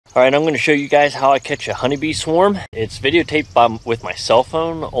Alright, I'm going to show you guys how I catch a honeybee swarm. It's videotaped with my cell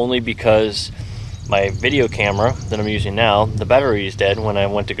phone only because my video camera that I'm using now, the battery is dead when I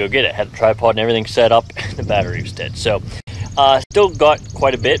went to go get it. Had the tripod and everything set up, the battery was dead. So, still got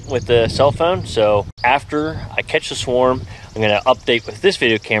quite a bit with the cell phone. So, after I catch the swarm, I'm going to update with this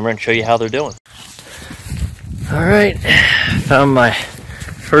video camera and show you how they're doing. Alright, found my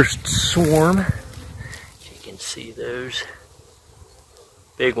first swarm. You can see those.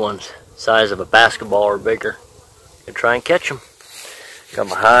 Big ones, size of a basketball or bigger. Gonna try and catch them. Got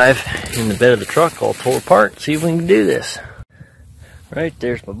my hive in the bed of the truck all tore apart. See if we can do this. Right,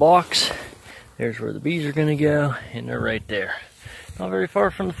 there's my box. There's where the bees are gonna go, and they're right there. Not very far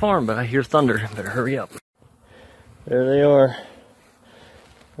from the farm, but I hear thunder. Better hurry up. There they are.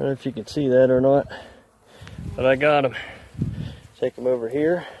 I don't know if you can see that or not, but I got them. Take them over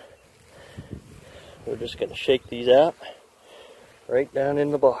here. We're just gonna shake these out. Right down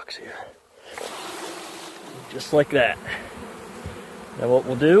in the box here. Just like that. Now what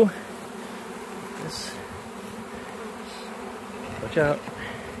we'll do is, watch out.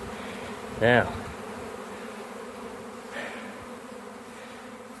 Now,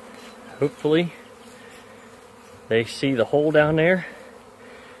 hopefully they see the hole down there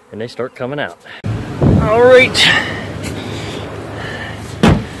and they start coming out. Alright.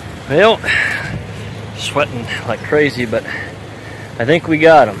 Well, sweating like crazy, but I think we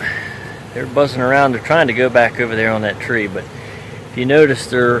got them. They're buzzing around. They're trying to go back over there on that tree, but if you notice,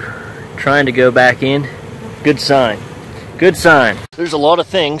 they're trying to go back in. Good sign. Good sign. There's a lot of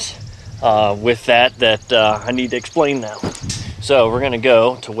things with that I need to explain now. So we're going to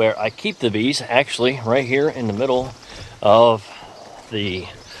go to where I keep the bees, actually right here in the middle of the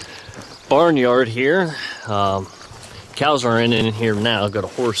barnyard here. Cows are in here now. I've got a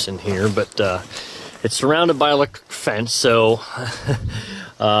horse in here, but it's surrounded by electric fence, so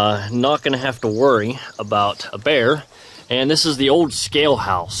not going to have to worry about a bear. And this is the old scale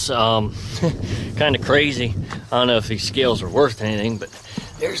house. Kind of crazy. I don't know if these scales are worth anything, but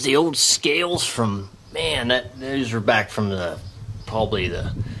there's the old scales from, man, those are back from probably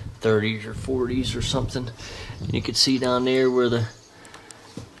the 30s or 40s or something. And you can see down there where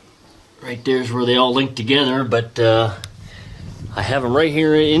right there's where they all link together, but I have them right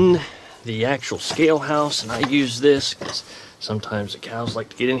here in the actual scale house, and I use this because sometimes the cows like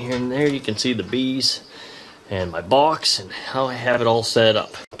to get in here and there. You can see the bees and my box and how I have it all set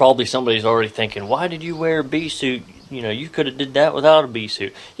up. Probably somebody's already thinking, why did you wear a bee suit? You know, you could have did that without a bee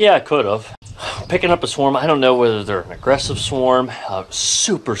suit. Yeah, I could have. Picking up a swarm, I don't know whether they're an aggressive swarm.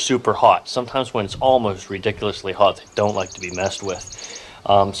 Super, super hot. Sometimes when it's almost ridiculously hot, they don't like to be messed with.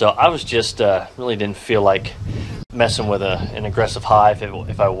 So I was just, really didn't feel like messing with an aggressive hive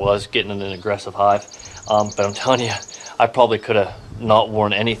if I was getting an aggressive hive. But I'm telling you, I probably could have not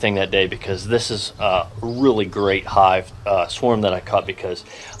worn anything that day, because this is a really great hive swarm that I caught, because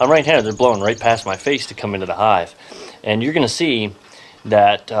I'm right-handed. They're blowing right past my face to come into the hive. And you're going to see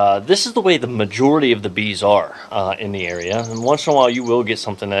that this is the way the majority of the bees are in the area. And once in a while you will get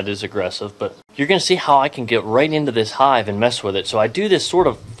something that is aggressive, but you're going to see how I can get right into this hive and mess with it. So I do this sort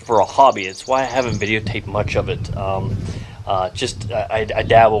of for a hobby. It's why I haven't videotaped much of it. I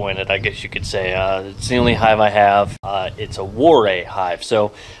dabble in it, I guess you could say. It's the only hive I have. It's a Warre Hive.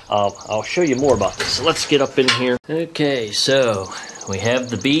 So I'll show you more about this. So let's get up in here. Okay, so we have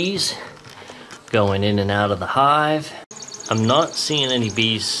the bees going in and out of the hive. I'm not seeing any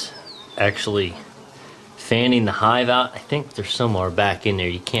bees actually fanning the hive out. I think there's somewhere back in there.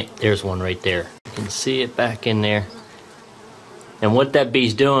 You can't, there's one right there. You can see it back in there. And what that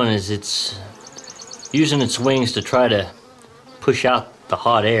bee's doing is it's using its wings to try to push out the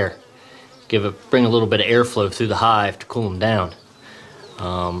hot air. Bring a little bit of airflow through the hive to cool them down.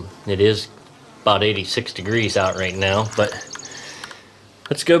 It is about 86 degrees out right now, but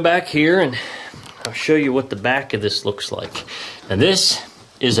let's go back here and I'll show you what the back of this looks like. And this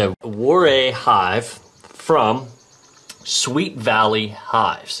is a Warre Hive from Sweet Valley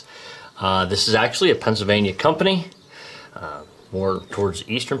Hives. This is actually a Pennsylvania company, more towards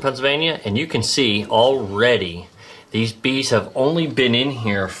eastern Pennsylvania, and you can see already these bees have only been in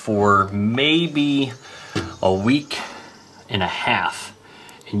here for maybe a week and a half,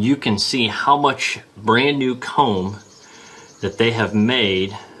 and you can see how much brand new comb that they have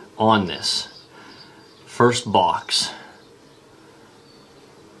made on this first box.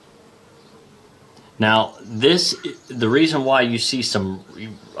 Now the reason why you see some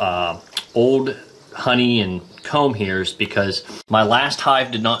old honey and comb here is because my last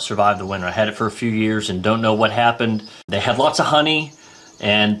hive did not survive the winter. I had it for a few years and don't know what happened. They had lots of honey,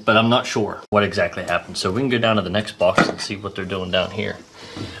 but I'm not sure what exactly happened. So we can go down to the next box and see what they're doing down here.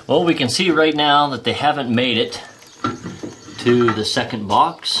 Well, we can see right now that they haven't made it to the second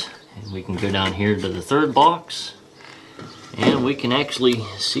box. And we can go down here to the third box. And we can actually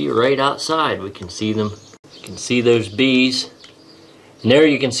see right outside. We can see them. You can see those bees. And there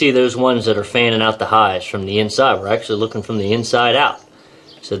you can see those ones that are fanning out the hives from the inside. We're actually looking from the inside out.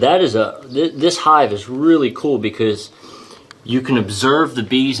 So that is this hive is really cool because you can observe the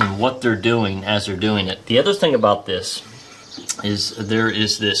bees and what they're doing as they're doing it. The other thing about this is there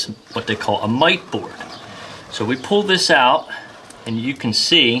is this, what they call a mite board. So we pull this out and you can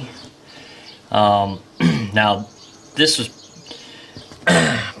see, now this is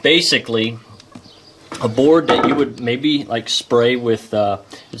basically a board that you would maybe like spray with,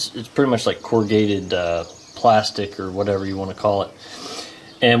 it's pretty much like corrugated plastic or whatever you want to call it.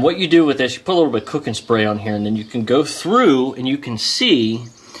 And what you do with this, you put a little bit of cooking spray on here and then you can go through and you can see,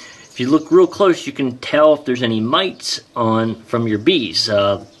 if you look real close, you can tell if there's any mites on from your bees.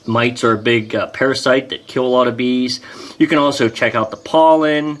 Mites are a big parasite that kill a lot of bees. You can also check out the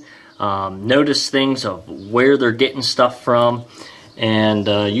pollen, notice things of where they're getting stuff from. And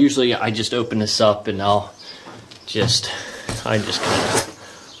usually I just open this up and I just kind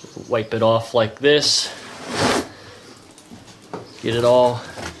of wipe it off like this. Get it all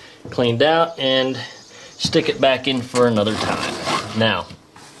cleaned out and stick it back in for another time. Now,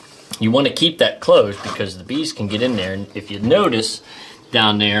 you want to keep that closed because the bees can get in there. And if you notice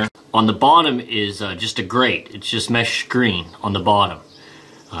down there, on the bottom is just a grate. It's just mesh screen on the bottom,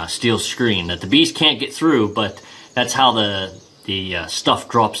 steel screen that the bees can't get through, but that's how the stuff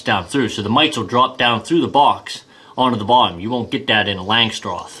drops down through. So the mites will drop down through the box onto the bottom. You won't get that in a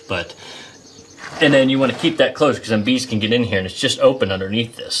Langstroth, but and then you want to keep that closed because then bees can get in here and it's just open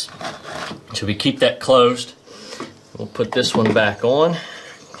underneath this. So we keep that closed. We'll put this one back on,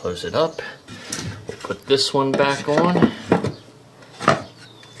 close it up. We'll put this one back on,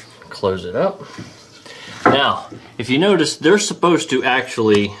 close it up. Now, if you notice, they're supposed to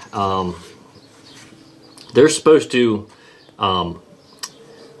actually, go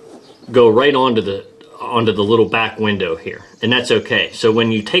right onto the little back window here, and that's okay. So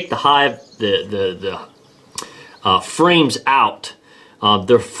when you take the hive, the frames out,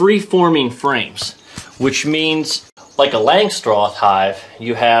 they're free-forming frames, which means like a Langstroth hive,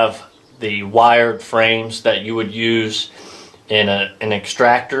 you have the wired frames that you would use in an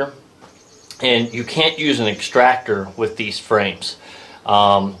extractor, and you can't use an extractor with these frames.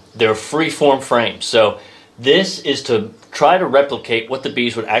 They're free-form frames. So this is to try to replicate what the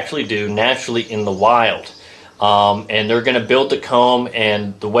bees would actually do naturally in the wild. And they're going to build the comb,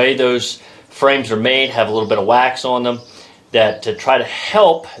 and the way those frames are made have a little bit of wax on them that to try to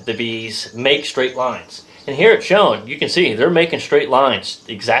help the bees make straight lines. And here it's shown, you can see they're making straight lines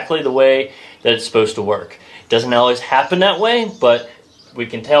exactly the way that it's supposed to work. It doesn't always happen that way, but we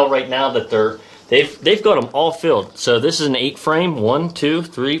can tell right now that they've got them all filled. So this is an 8 frame, 1, 2,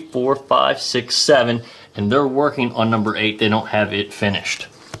 3, 4, 5, 6, 7, and they're working on number 8. They don't have it finished.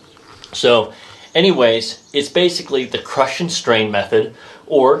 So anyways, it's basically the crush and strain method,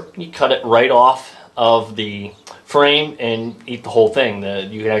 or you cut it right off of the frame and eat the whole thing.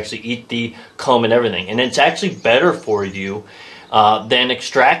 You can actually eat the comb and everything. And it's actually better for you than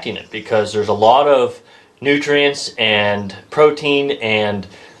extracting it because there's a lot of nutrients and protein and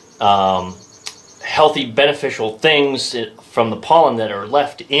healthy beneficial things from the pollen that are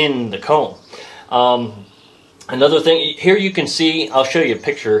left in the comb. Another thing, here you can see, I'll show you a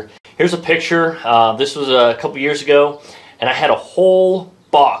picture. Here's a picture. This was a couple years ago, and I had a whole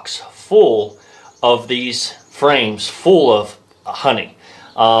box full of these frames full of honey.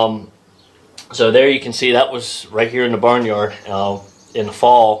 So there you can see that was right here in the barnyard in the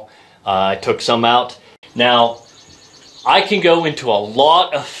fall. I took some out. Now, I can go into a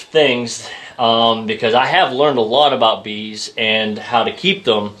lot of things because I have learned a lot about bees and how to keep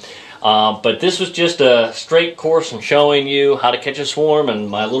them. But this was just a straight course on showing you how to catch a swarm and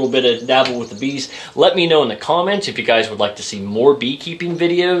my little bit of dabble with the bees. Let me know in the comments if you guys would like to see more beekeeping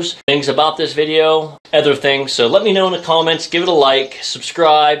videos, things about this video, other things. So let me know in the comments, give it a like,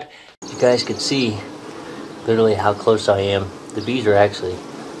 subscribe. You guys can see literally how close I am. The bees are actually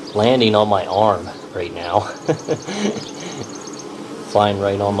landing on my arm right now. Flying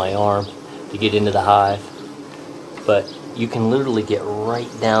right on my arm to get into the hive. But you can literally get right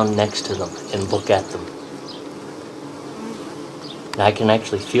down next to them and look at them. And I can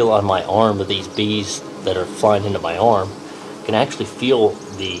actually feel on my arm of these bees that are flying into my arm. I can actually feel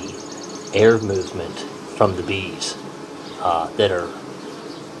the air movement from the bees that are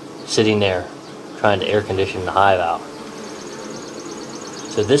sitting there trying to air condition the hive out.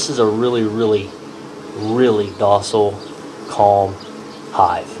 So this is a really, really, really docile, calm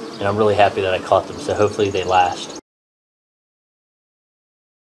hive. And I'm really happy that I caught them, so hopefully they last.